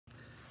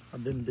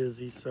I've been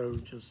busy, so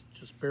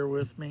just bear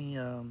with me.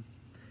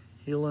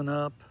 Healing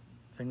up,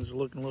 things are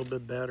looking a little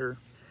bit better.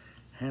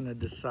 Hannah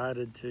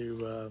decided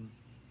to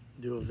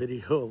do a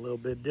video a little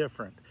bit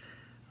different.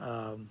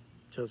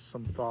 Just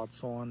some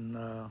thoughts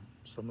on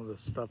some of the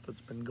stuff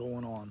that's been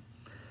going on.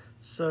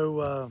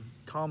 So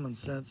common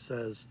sense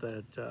says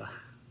that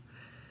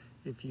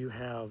if you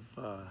have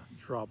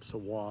drops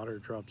of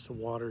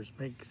waters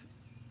make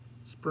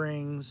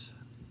springs,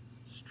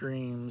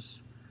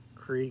 streams,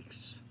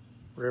 creeks,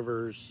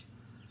 rivers,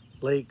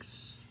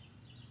 lakes,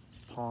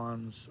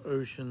 ponds,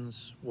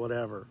 oceans,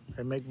 whatever.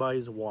 They make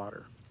bodies of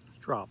water,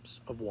 drops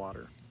of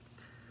water.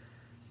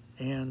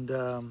 And,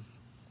 I'm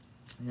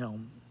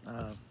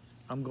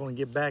going to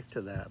get back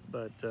to that.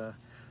 But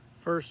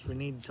first, we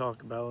need to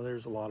talk about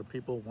there's a lot of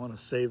people who want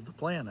to save the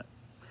planet.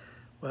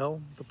 Well,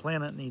 the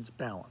planet needs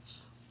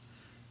balance.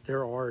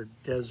 There are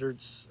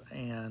deserts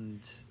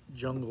and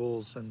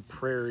jungles and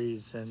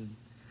prairies and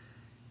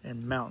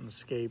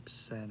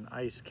mountainscapes and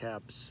ice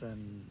caps,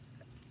 and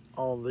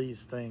all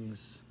these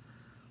things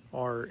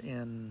are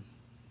in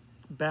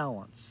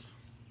balance.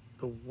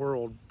 The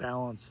world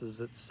balances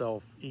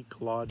itself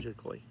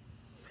ecologically.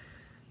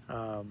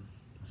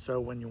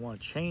 So when you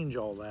want to change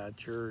all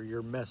that,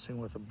 you're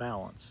messing with a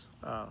balance.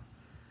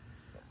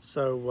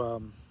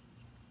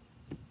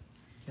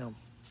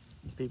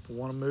 People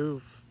want to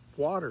move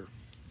water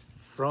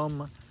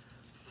from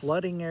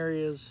flooding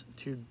areas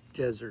to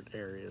desert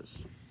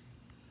areas.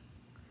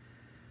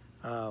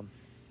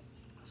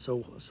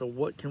 So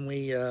what can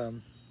we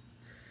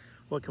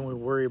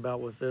worry about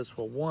with this?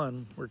 Well,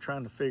 one, we're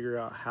trying to figure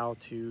out how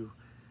to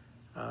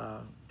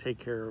take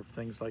care of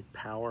things like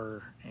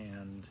power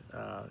and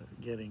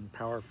getting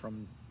power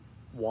from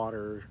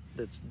water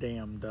that's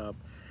dammed up,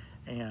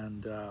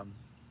 and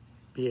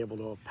be able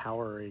to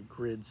power a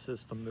grid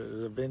system that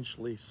is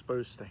eventually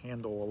supposed to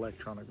handle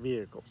electronic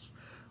vehicles.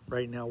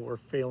 Right now, we're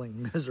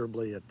failing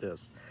miserably at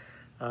this.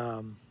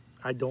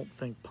 I don't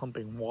think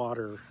pumping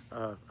water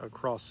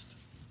across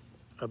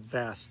a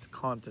vast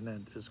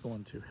continent is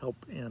going to help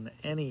in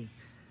any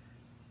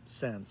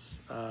sense.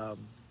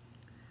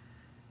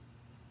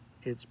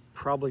 It's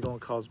probably going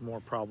to cause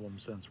more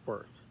problems than it's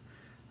worth.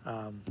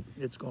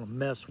 It's going to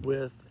mess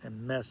with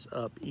and mess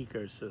up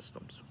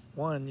ecosystems.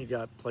 One, you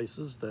got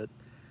places that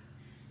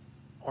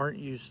aren't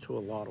used to a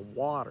lot of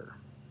water.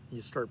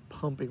 You start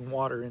pumping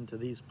water into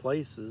these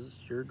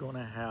places, you're going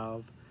to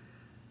have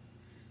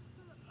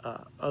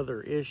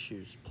other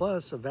issues.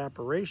 Plus,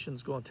 evaporation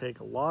is going to take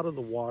a lot of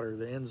the water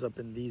that ends up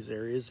in these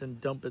areas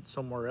and dump it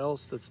somewhere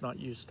else that's not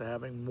used to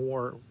having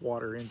more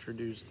water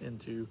introduced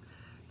into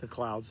the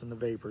clouds and the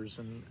vapors,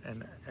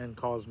 and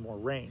cause more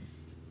rain.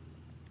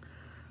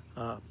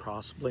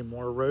 Possibly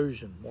more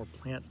erosion, more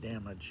plant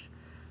damage.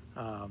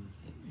 I'm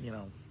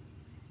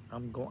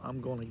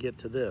going to get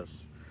to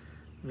this.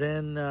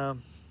 Then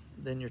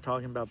you're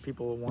talking about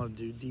people who want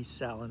to do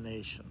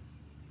desalination.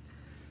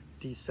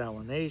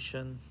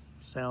 Desalination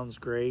sounds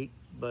great,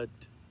 but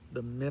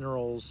the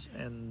minerals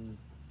and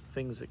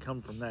things that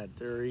come from that,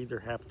 they're either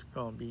have to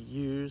go and be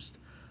used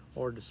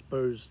or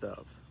disposed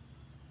of.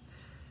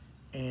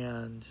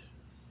 And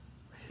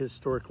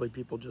historically,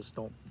 people just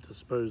don't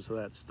dispose of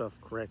that stuff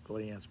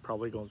correctly, and it's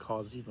probably going to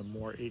cause even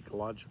more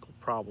ecological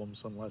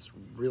problems unless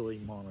really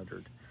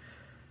monitored.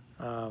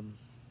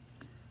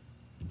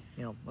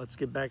 Let's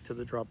get back to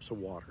the drops of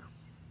water.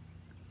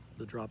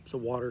 The drops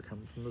of water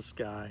come from the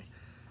sky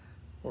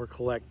or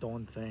collect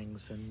on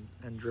things and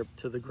drip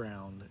to the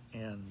ground,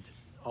 and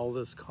all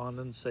this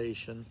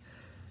condensation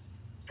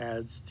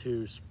adds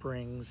to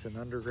springs and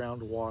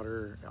underground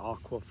water,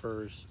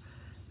 aquifers,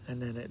 and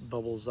then it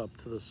bubbles up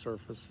to the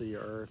surface of the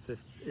earth.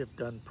 If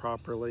done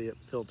properly, it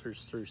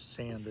filters through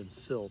sand and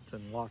silt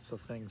and lots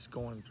of things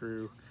going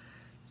through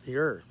the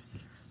earth.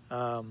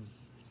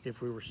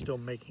 If we were still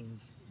making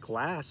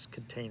glass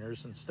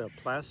containers instead of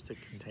plastic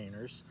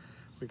containers,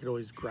 we could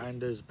always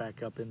grind those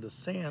back up into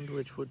sand,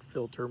 which would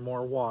filter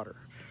more water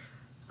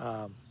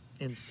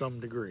in some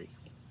degree.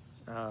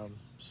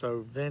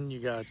 So then you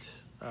got,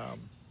 the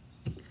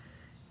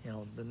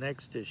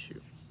next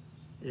issue.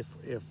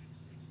 If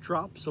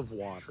drops of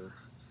water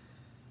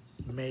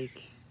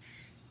make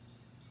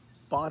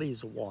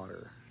bodies of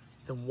water,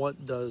 then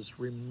what does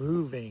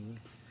removing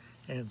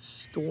and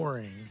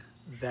storing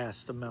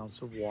vast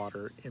amounts of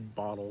water in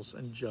bottles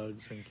and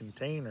jugs and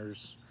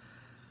containers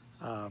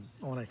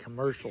on a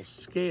commercial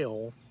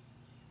scale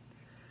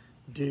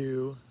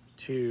do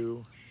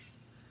to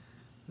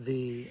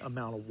the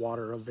amount of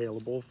water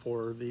available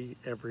for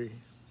every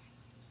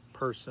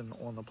person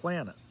on the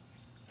planet?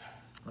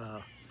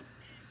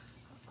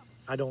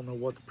 I don't know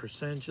what the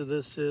percentage of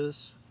this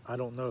is. I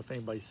don't know if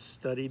anybody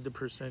studied the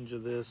percentage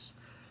of this,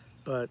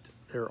 but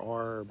there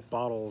are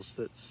bottles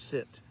that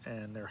sit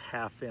and they're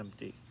half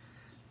empty,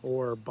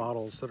 or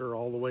bottles that are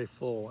all the way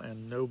full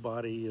and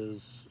nobody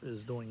is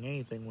doing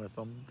anything with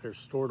them. They're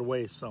stored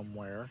away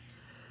somewhere.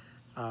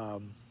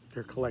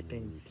 They're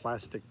collecting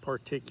plastic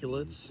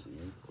particulates.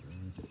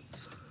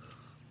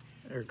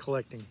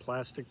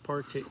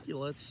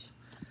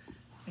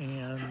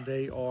 And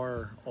they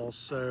are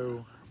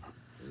also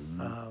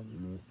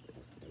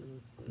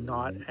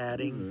not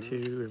adding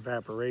to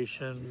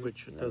evaporation,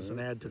 which doesn't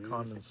add to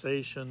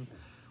condensation,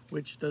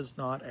 which does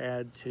not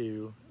add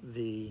to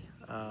the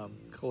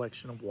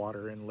collection of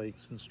water in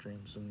lakes and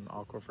streams and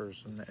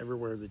aquifers and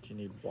everywhere that you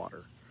need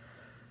water.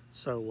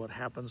 So what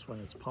happens when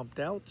it's pumped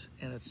out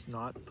and it's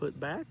not put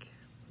back?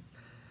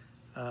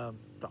 The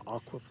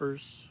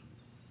aquifers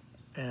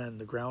and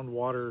the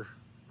groundwater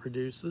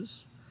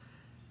reduces,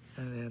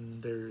 and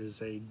then there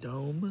is a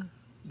dome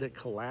that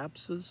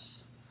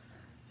collapses,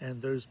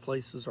 and those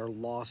places are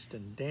lost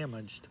and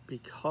damaged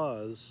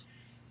because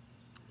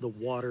the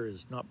water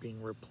is not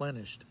being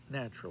replenished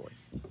naturally.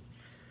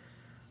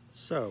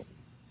 So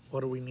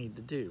what do we need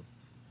to do?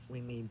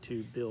 We need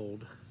to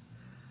build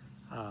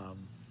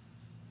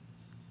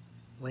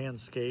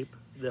landscape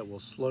that will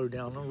slow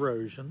down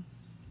erosion,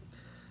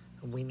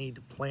 and we need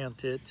to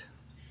plant it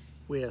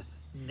with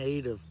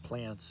native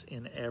plants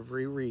in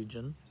every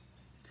region.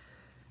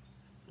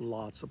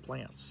 Lots of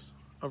plants,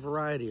 a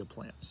variety of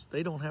plants.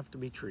 They don't have to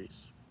be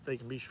trees. They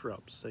can be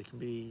shrubs, they can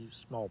be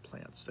small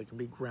plants, they can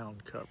be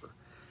ground cover,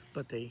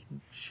 but they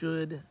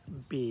should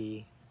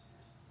be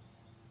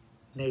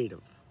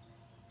native,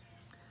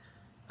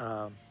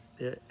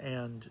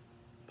 and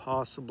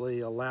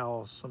possibly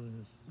allow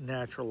some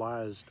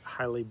naturalized,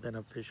 highly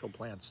beneficial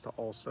plants to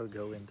also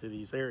go into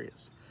these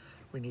areas.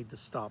 We need to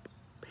stop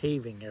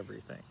paving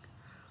everything.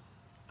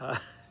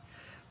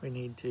 We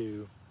need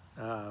to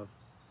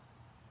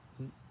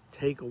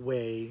take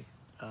away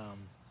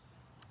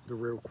the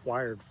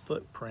required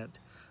footprint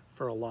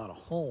for a lot of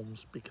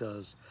homes,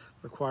 because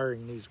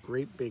requiring these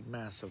great big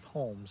massive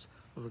homes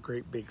with a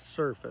great big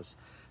surface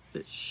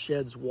that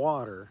sheds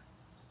water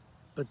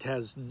but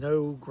has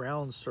no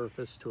ground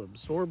surface to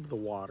absorb the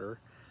water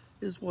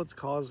is what's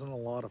causing a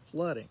lot of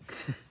flooding.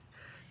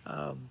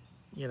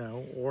 You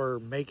know, or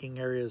making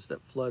areas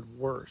that flood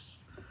worse.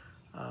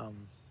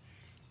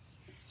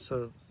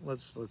 So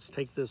let's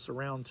take this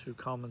around to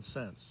common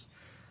sense.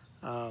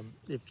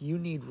 If you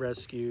need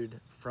rescued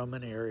from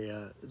an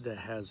area that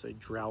has a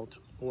drought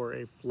or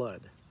a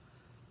flood,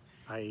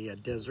 i.e. a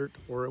desert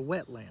or a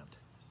wetland,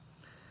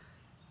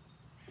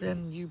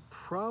 then you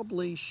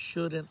probably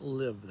shouldn't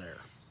live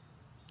there.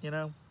 You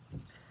know,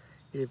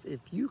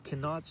 if you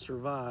cannot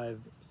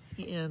survive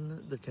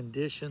in the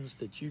conditions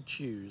that you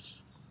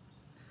choose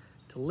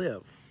to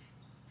live,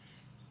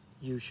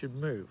 you should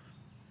move.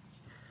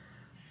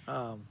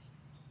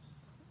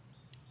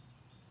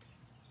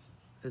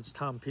 It's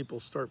time people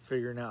start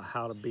figuring out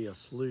how to be a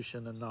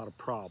solution and not a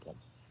problem.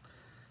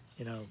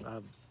 You know,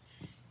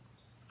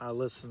 I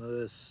listen to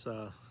this,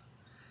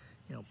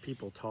 you know,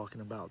 people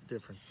talking about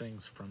different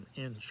things from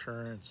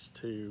insurance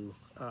to,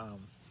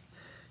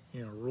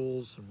 you know,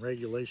 rules and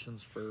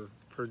regulations for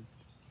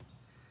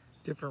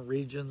different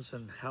regions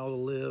and how to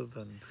live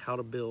and how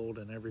to build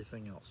and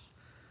everything else.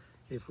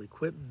 If we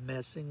quit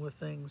messing with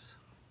things,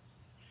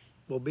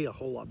 we'll be a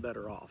whole lot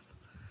better off.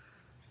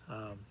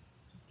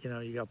 You know,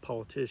 you got a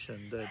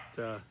politician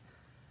that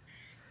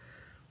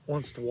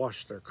wants to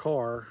wash their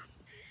car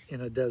in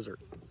a desert,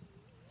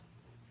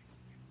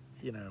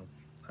 you know,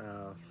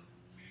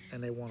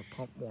 and they want to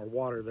pump more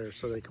water there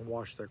so they can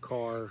wash their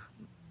car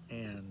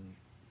and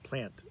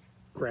plant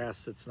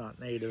grass that's not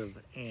native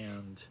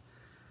and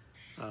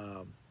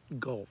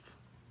golf.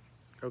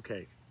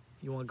 Okay,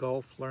 you want to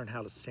golf? Learn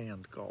how to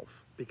sand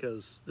golf,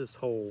 because this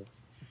whole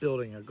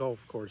building a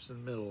golf course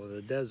in the middle of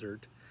the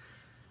desert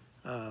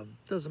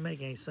doesn't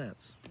make any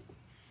sense.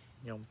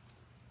 You know,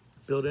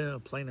 build in a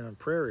plain and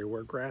prairie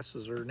where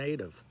grasses are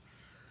native.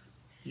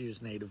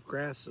 Use native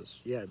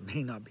grasses. Yeah, it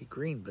may not be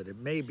green, but it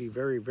may be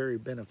very, very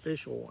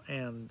beneficial,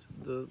 and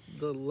the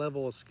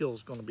level of skill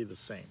is going to be the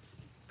same.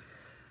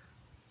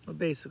 But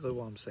basically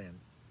what I'm saying,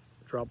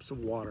 drops of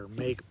water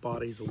make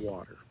bodies of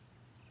water.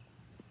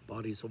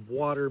 Bodies of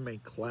water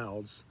make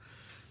clouds.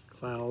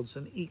 Clouds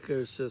and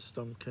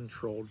ecosystem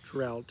control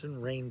drought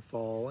and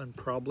rainfall and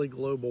probably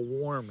global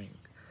warming.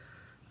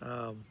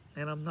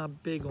 And I'm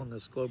not big on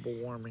this global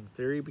warming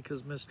theory,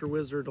 because Mr.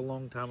 Wizard a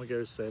long time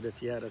ago said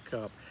if you had a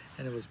cup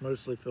and it was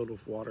mostly filled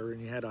with water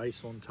and you had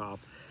ice on top,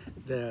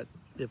 that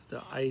if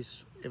the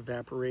ice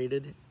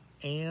evaporated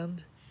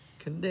and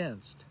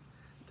condensed,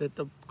 that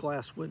the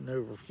glass wouldn't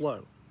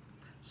overflow.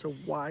 So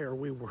why are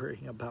we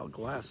worrying about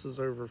glasses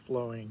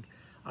overflowing,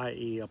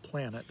 i.e. a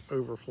planet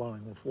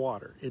overflowing with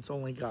water? It's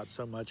only got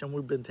so much, and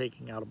we've been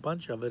taking out a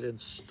bunch of it and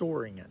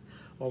storing it.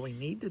 What we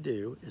need to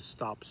do is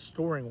stop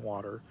storing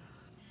water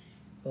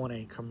on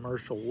a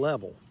commercial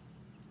level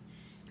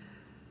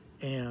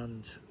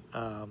and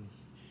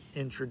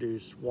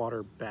introduce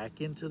water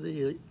back into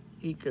the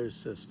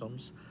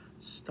ecosystems,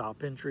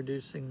 stop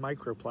introducing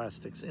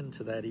microplastics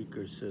into that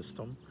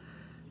ecosystem,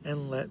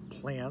 and let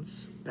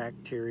plants,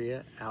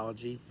 bacteria,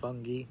 algae,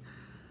 fungi,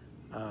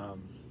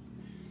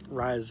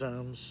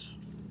 rhizomes,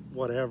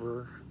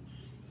 whatever,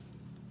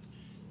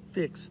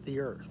 fix the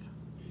earth.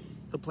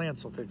 The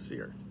plants will fix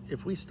the earth.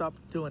 If we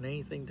stopped doing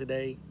anything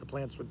today, the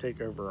plants would take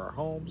over our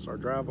homes, our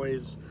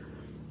driveways,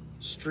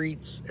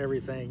 streets,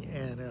 everything,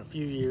 and in a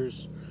few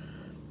years,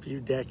 few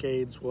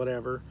decades,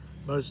 whatever,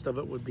 most of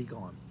it would be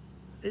gone.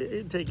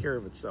 It'd take care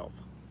of itself,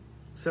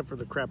 except for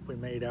the crap we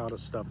made out of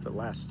stuff that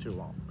lasts too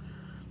long.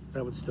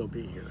 That would still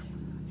be here.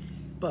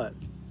 But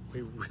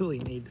we really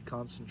need to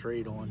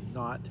concentrate on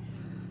not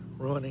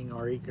ruining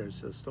our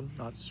ecosystem,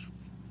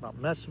 not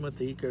messing with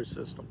the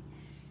ecosystem.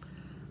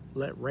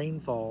 Let rain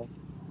fall,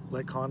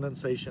 let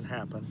condensation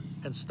happen,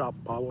 and stop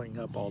bottling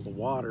up all the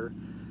water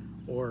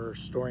or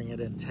storing it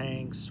in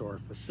tanks or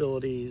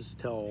facilities.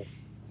 Tell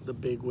the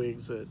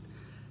bigwigs at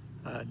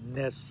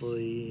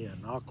Nestle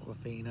and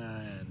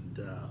Aquafina and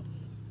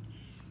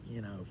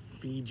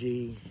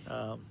Fiji,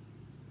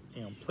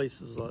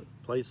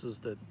 places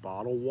that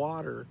bottle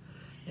water,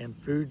 and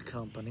food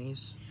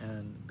companies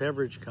and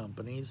beverage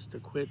companies to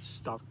quit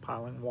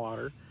stockpiling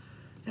water,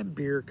 and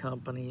beer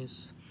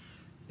companies.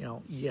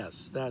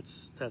 Yes,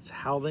 that's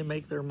how they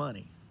make their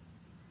money.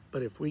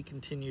 But if we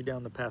continue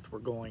down the path we're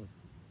going,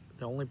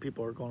 the only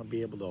people who are going to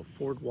be able to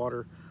afford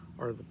water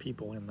are the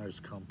people in those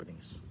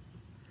companies.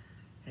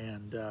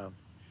 And I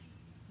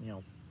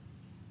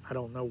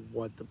don't know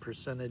what the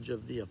percentage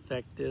of the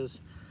effect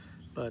is,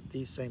 but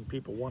these same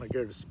people want to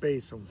go to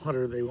space, and what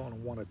are they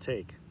want to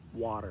take?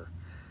 Water.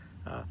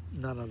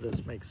 None of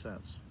this makes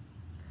sense.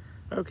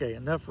 Okay,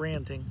 enough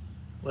ranting.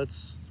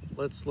 Let's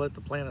let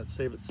the planet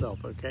save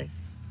itself, okay?